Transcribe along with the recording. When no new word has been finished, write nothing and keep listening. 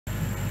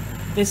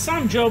There's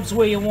some jobs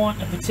where you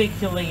want a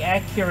particularly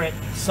accurate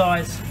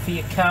size for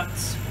your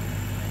cuts.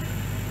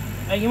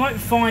 You might be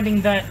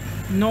finding that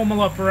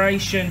normal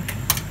operation,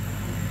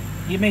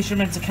 your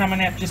measurements are coming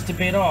out just a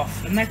bit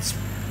off, and that's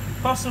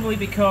possibly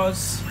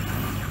because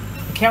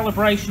the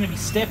calibration of your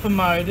stepper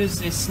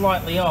motors is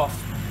slightly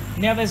off.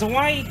 Now there's a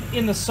way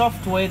in the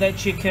software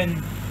that you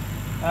can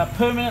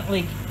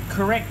permanently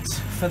correct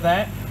for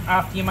that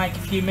after you make a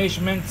few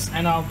measurements,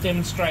 and I'll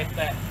demonstrate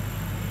that.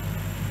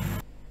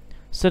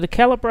 So to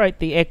calibrate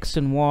the X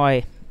and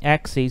Y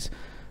axes,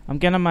 I'm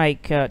going to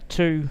make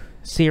two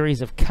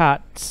series of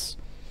cuts,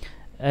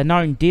 a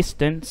known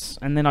distance,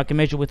 and then I can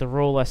measure with a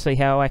ruler, see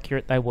how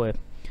accurate they were.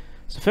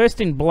 So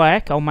first in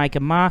black, I'll make a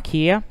mark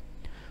here,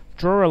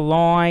 draw a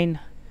line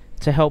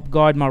to help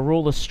guide my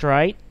ruler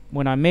straight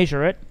when I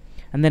measure it,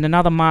 and then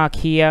another mark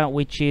here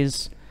which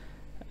is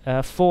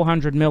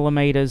 400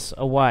 millimeters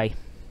away.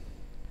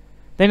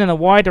 Then in the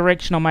Y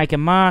direction I'll make a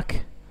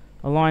mark,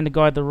 a line to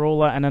guide the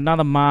ruler, and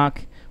another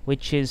mark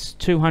which is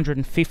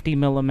 250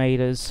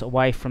 millimeters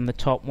away from the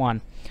top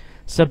one.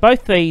 So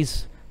both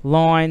these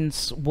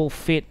lines will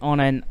fit on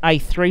an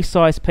A3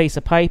 size piece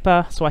of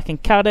paper, so I can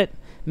cut it,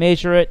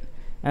 measure it,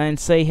 and then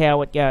see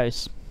how it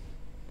goes.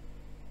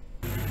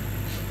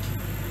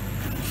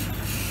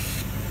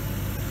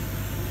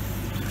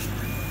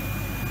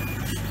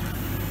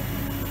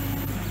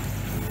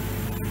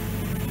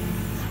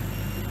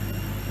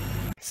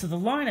 So the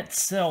line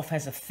itself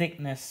has a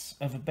thickness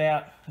of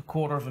about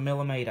 1/4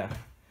 millimeter.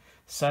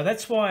 So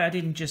that's why I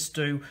didn't just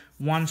do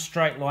one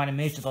straight line and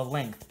measure the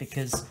length,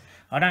 because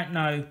I don't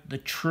know the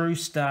true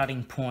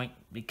starting point,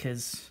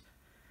 because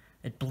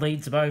it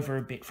bleeds over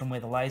a bit from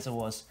where the laser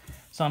was.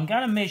 So I'm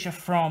going to measure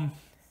from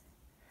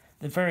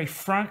the very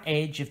front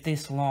edge of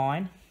this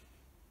line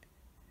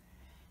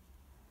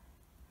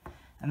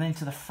and then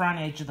to the front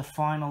edge of the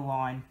final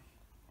line.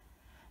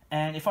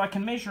 And if I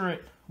can measure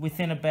it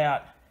within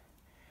about,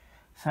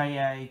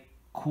 say,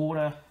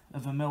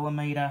 1/4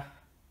 millimeter,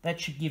 that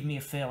should give me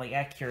a fairly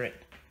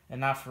accurate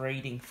enough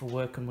reading for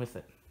working with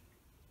it.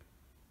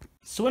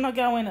 So when I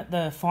go in at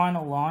the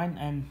final line,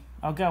 and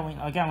I go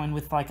in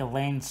with like a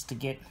lens to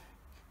get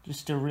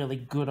just a really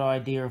good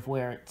idea of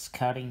where it's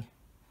cutting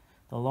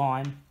the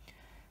line.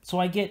 So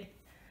I get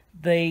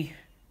the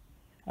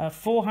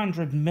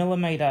 400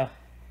 millimeter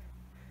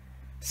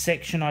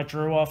section I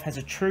drew off has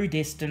a true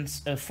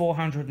distance of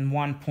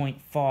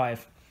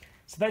 401.5.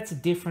 So that's a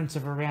difference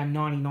of around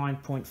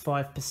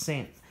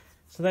 99.5%.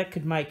 So that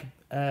could make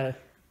a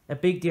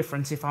big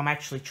difference if I'm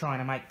actually trying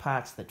to make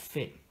parts that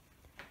fit.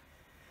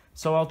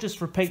 So I'll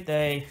just repeat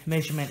the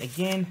measurement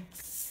again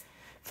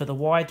for the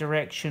Y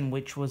direction,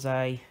 which was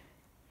a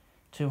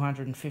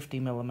 250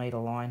 millimeter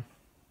line.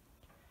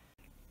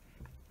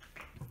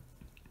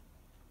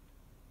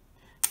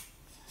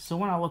 So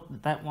when I looked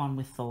at that one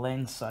with the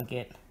lens, I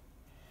get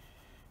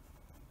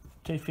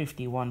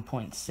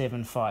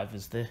 251.75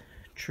 as the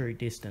true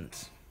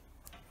distance.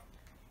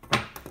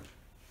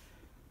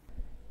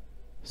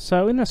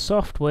 So in the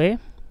software,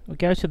 we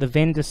go to the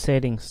vendor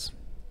settings,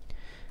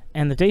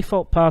 and the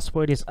default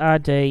password is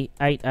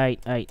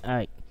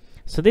RD8888.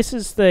 So this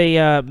is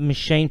the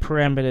machine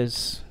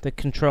parameters that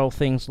control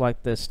things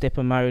like the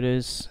stepper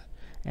motors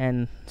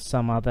and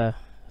some other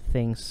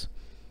things.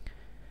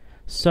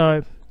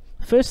 So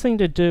first thing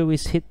to do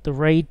is hit the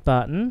read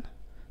button.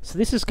 So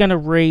this is going to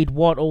read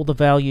what all the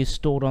values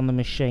stored on the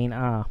machine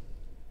are.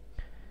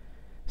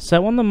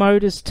 So on the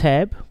motors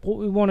tab, what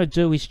we want to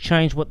do is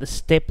change what the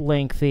step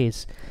length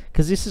is,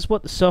 because this is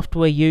what the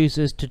software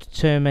uses to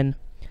determine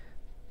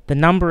the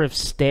number of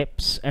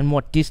steps and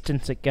what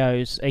distance it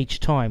goes each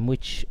time,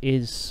 which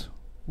is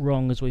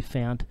wrong as we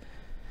found.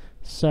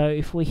 So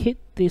if we hit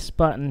this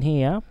button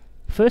here,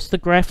 first the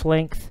graph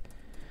length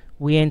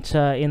we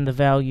enter in the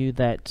value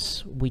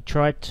that we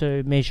tried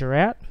to measure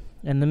out,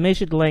 and the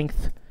measured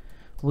length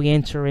we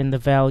enter in the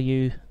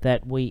value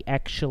that we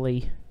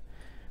actually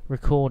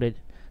recorded.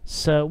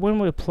 So when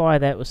we apply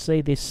that, we'll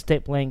see this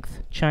step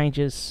length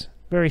changes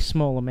very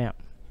small amount.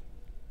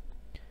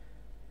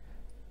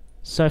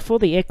 So for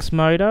the X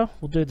motor,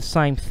 we'll do the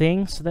same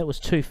thing. So that was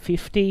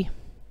 250,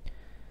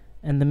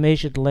 and the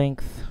measured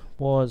length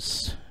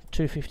was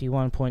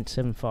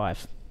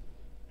 251.75.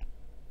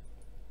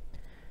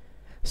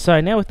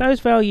 So now with those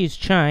values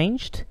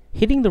changed,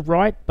 hitting the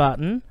right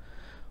button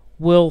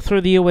will,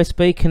 through the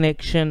USB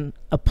connection,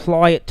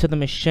 apply it to the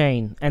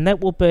machine, and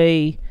that will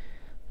be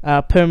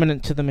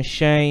permanent to the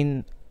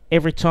machine.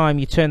 Every time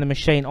you turn the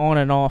machine on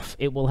and off,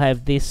 it will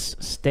have this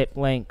step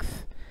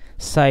length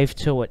saved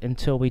to it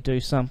until we do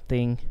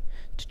something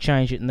to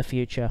change it in the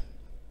future.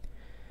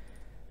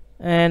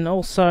 And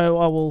also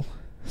I will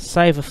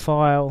save a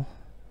file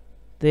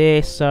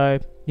there, so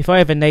if I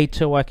ever need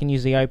to, I can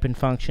use the open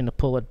function to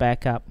pull it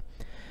back up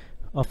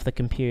off the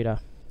computer.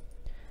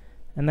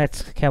 And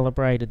that's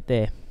calibrated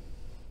there.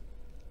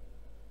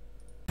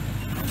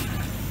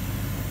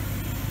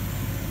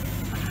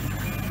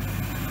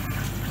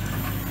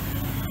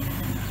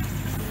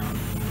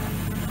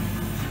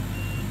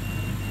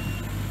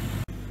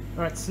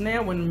 Alright, so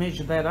now when we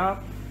measure that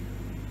up,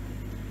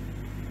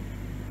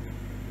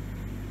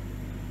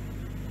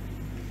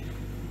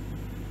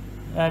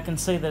 I can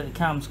see that it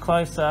comes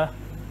closer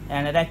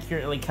and it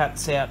accurately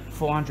cuts out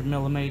 400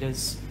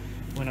 millimeters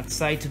when I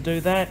say to do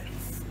that.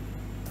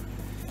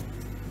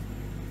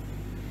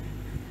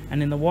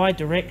 And in the Y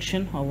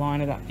direction, I'll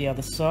line it up the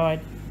other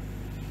side.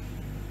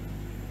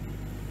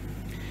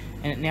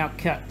 And it now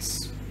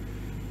cuts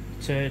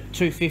to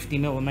 250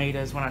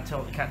 millimeters when I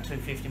tell it to cut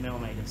 250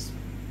 millimeters.